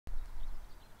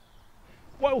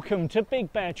Welcome to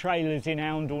Big Bear Trailers in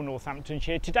Oundle,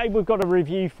 Northamptonshire. Today we've got a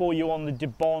review for you on the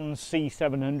Debon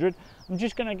C700. I'm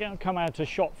just going to come out of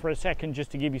shot for a second just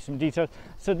to give you some details.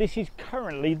 So this is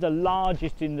currently the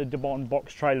largest in the Debon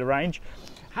box trailer range.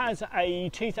 Has a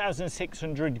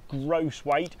 2,600 gross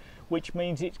weight, which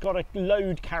means it's got a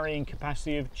load carrying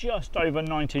capacity of just over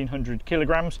 1,900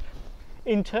 kilograms.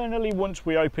 Internally, once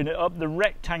we open it up, the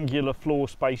rectangular floor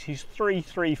space is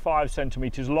 335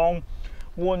 centimeters long,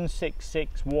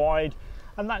 166 wide,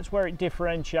 and that's where it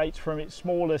differentiates from its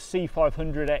smaller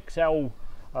C500 XL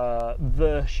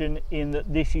version, in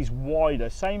that this is wider,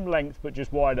 same length but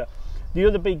just wider. The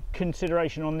other big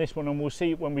consideration on this one, and we'll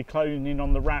see it when we close in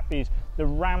on the wrap, is the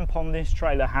ramp on this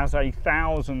trailer has a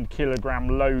 1,000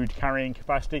 kilogram load carrying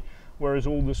capacity, whereas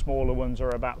all the smaller ones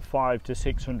are about 500 to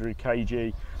 600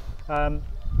 kg.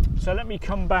 So let me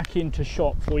come back into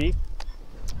shot for you.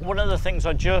 One of the things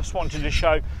I just wanted to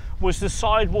show was the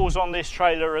sidewalls on this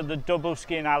trailer are the double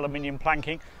skin aluminium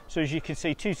planking. So as you can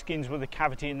see, two skins with a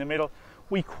cavity in the middle.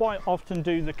 We quite often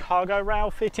do the cargo rail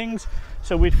fittings,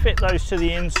 so we'd fit those to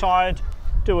the inside,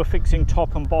 do a fixing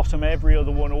top and bottom, every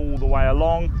other one all the way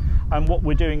along, and what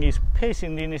we're doing is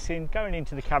piercing the inner skin, going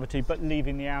into the cavity, but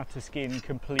leaving the outer skin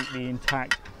completely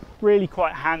intact. Really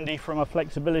quite handy from a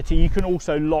flexibility. You can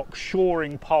also lock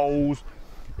shoring poles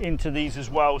into these as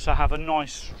well, so have a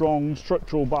nice strong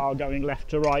structural bar going left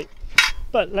to right.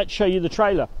 But let's show you the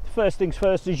trailer. First things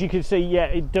first, as you can see, yeah,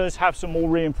 it does have some more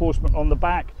reinforcement on the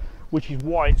back, which is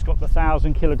why it's got the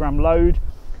 1,000 kilogram load.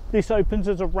 This opens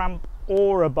as a ramp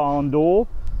or a barn door.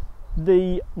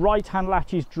 The right hand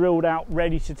latch is drilled out,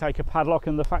 ready to take a padlock,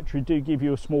 and the factory do give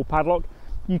you a small padlock.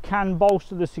 You can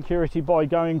bolster the security by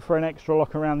going for an extra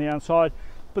lock around the outside,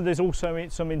 but there's also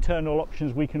some internal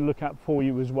options we can look at for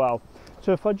you as well.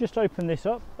 So if I just open this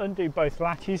up and do both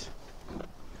latches,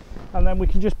 and then we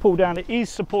can just pull down. It is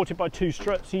supported by two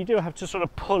struts, so you do have to sort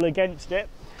of pull against it.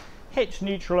 Hitch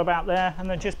neutral about there, and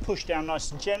then just push down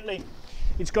nice and gently.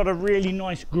 It's got a really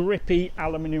nice grippy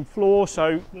aluminium floor,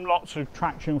 so lots of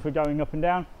traction for going up and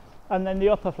down. And then the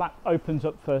upper flap opens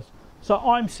up first. So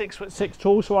I'm 6'6"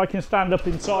 tall, so I can stand up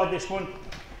inside this one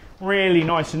really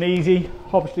nice and easy.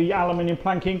 Obviously aluminium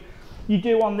planking. You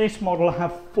do on this model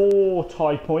have 4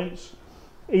 tie points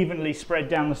evenly spread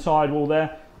down the sidewall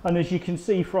there, and as you can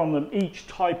see from them, each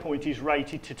tie point is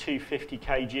rated to 250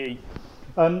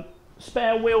 kg.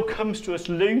 Spare wheel comes to us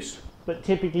loose, but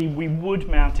typically we would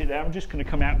mount it there. I'm just going to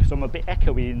come out because I'm a bit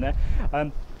echoey in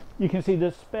there. You can see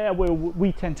the spare wheel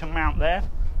we tend to mount there.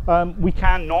 We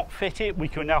can not fit it, we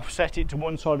can offset it to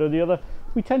one side or the other.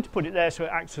 We tend to put it there so it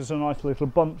acts as a nice little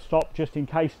bump stop, just in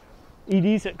case. It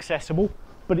is accessible,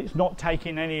 but it's not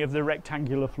taking any of the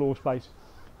rectangular floor space.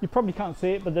 You probably can't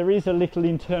see it, but there is a little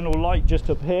internal light just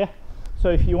up here. So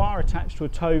if you are attached to a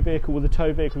tow vehicle with the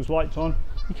tow vehicle's lights on,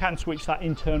 you can switch that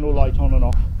internal light on and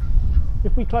off.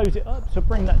 If we close it up, so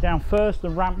bring that down first, the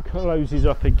ramp closes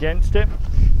up against it.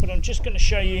 But I'm just going to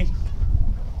show you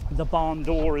the barn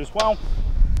door as well.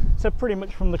 So pretty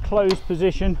much from the closed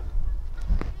position,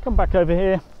 come back over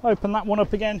here, open that one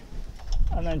up again,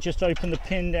 and then just open the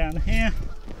pin down here,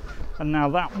 and now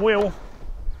that will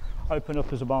open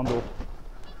up as a barn door.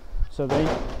 So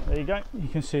there you go, you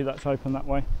can see that's open that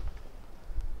way.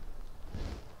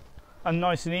 And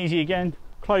nice and easy again,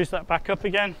 close that back up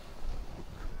again.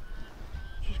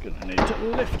 Just going to need to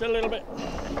lift a little bit.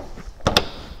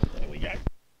 There we go.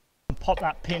 Pop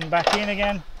that pin back in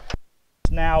again.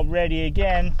 It's now ready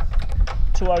again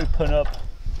to open up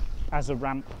as a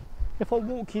ramp. If I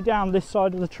walk you down this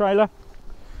side of the trailer,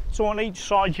 so on each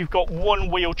side you've got one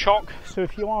wheel chock. So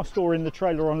if you are storing the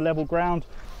trailer on level ground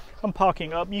and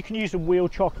parking up, you can use a wheel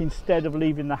chock instead of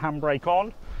leaving the handbrake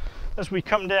on. As we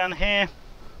come down here,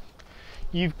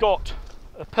 you've got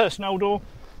a personnel door.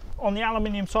 On the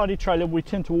aluminium sided trailer, we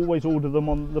tend to always order them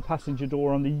on the passenger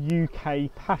door on the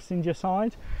UK passenger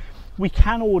side. We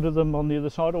can order them on the other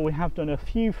side, or we have done a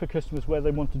few for customers where they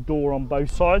want a door on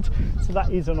both sides, so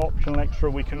that is an optional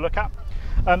extra we can look at.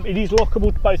 It is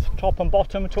lockable to both top and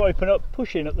bottom. To open up,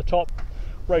 push in at the top,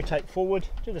 rotate forward,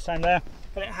 do the same there,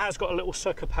 and it has got a little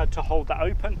sucker pad to hold that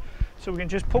open, so we can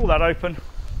just pull that open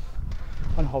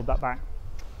and hold that back.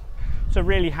 So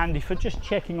really handy for just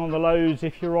checking on the loads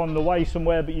if you're on the way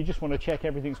somewhere but you just want to check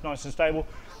everything's nice and stable,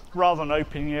 rather than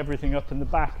opening everything up in the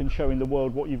back and showing the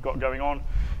world what you've got going on.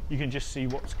 You can just see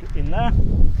what's in there.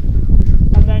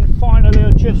 And then finally,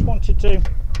 I just wanted to,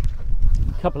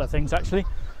 a couple of things actually.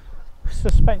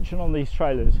 Suspension on these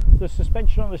trailers. The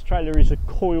suspension on this trailer is a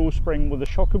coil spring with a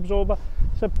shock absorber,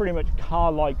 so pretty much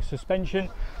car-like suspension.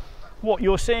 what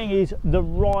you're seeing is the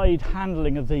ride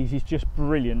handling of these is just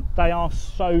brilliant. They are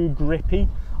so grippy.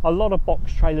 A lot of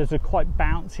box trailers are quite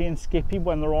bouncy and skippy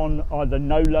when they're on either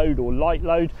no load or light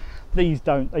load. These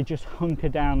don't, they just hunker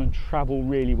down and travel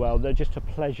really well. They're just a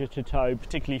pleasure to tow,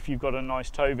 particularly if you've got a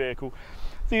nice tow vehicle.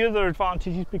 The other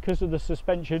advantage is because of the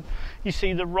suspension, you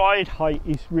see the ride height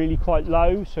is really quite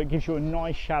low, so it gives you a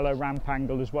nice shallow ramp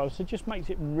angle as well, so it just makes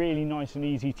it really nice and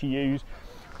easy to use.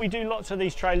 We do lots of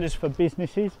these trailers for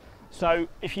businesses, so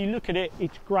if you look at it,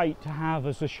 it's great to have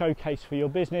as a showcase for your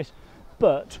business,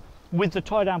 but with the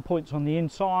tie down points on the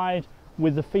inside,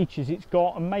 with the features it's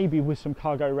got, and maybe with some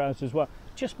cargo rails as well,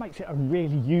 it just makes it a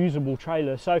really usable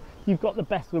trailer. So you've got the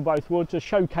best of both worlds, a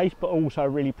showcase but also a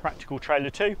really practical trailer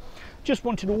too. Just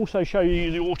wanted to also show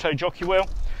you the auto jockey wheel.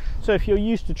 So if you're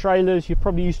used to trailers, you're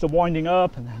probably used to winding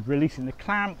up and then releasing the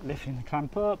clamp, lifting the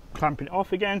clamp up, clamping it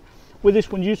off again. With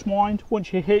this one, you just wind.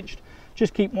 Once you're hitched,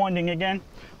 just keep winding again.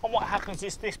 And what happens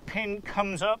is this pin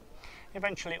comes up,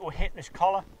 eventually it will hit this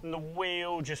collar and the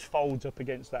wheel just folds up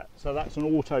against that. So that's an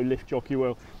auto lift jockey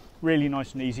wheel. Really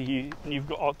nice and easy. And you've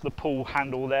got the pull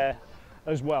handle there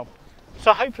as well.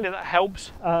 So hopefully that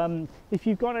helps. If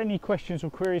you've got any questions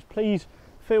or queries, please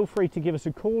feel free to give us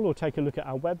a call or take a look at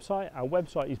our website. Our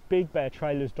website is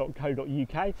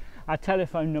bigbeartrailers.co.uk. Our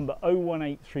telephone number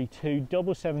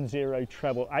 01832 770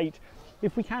 888.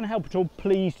 If we can help at all,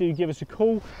 please do give us a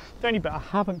call. The only bit I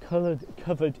haven't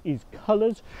covered is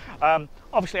colours.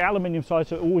 Obviously aluminium side,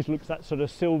 so it always looks that sort of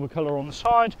silver colour on the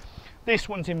side. This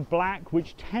one's in black,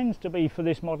 which tends to be for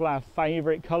this model our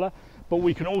favourite colour, but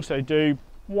we can also do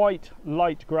white,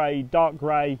 light grey, dark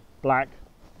grey, black,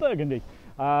 burgundy.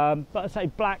 But I say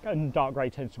black and dark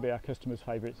grey tends to be our customers'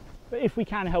 favourites. But if we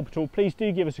can help at all, please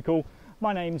do give us a call.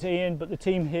 My name's Ian, but the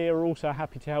team here are also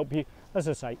happy to help you. As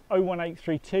I say,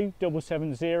 01832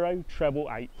 770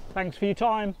 888. Thanks for your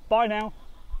time. Bye now.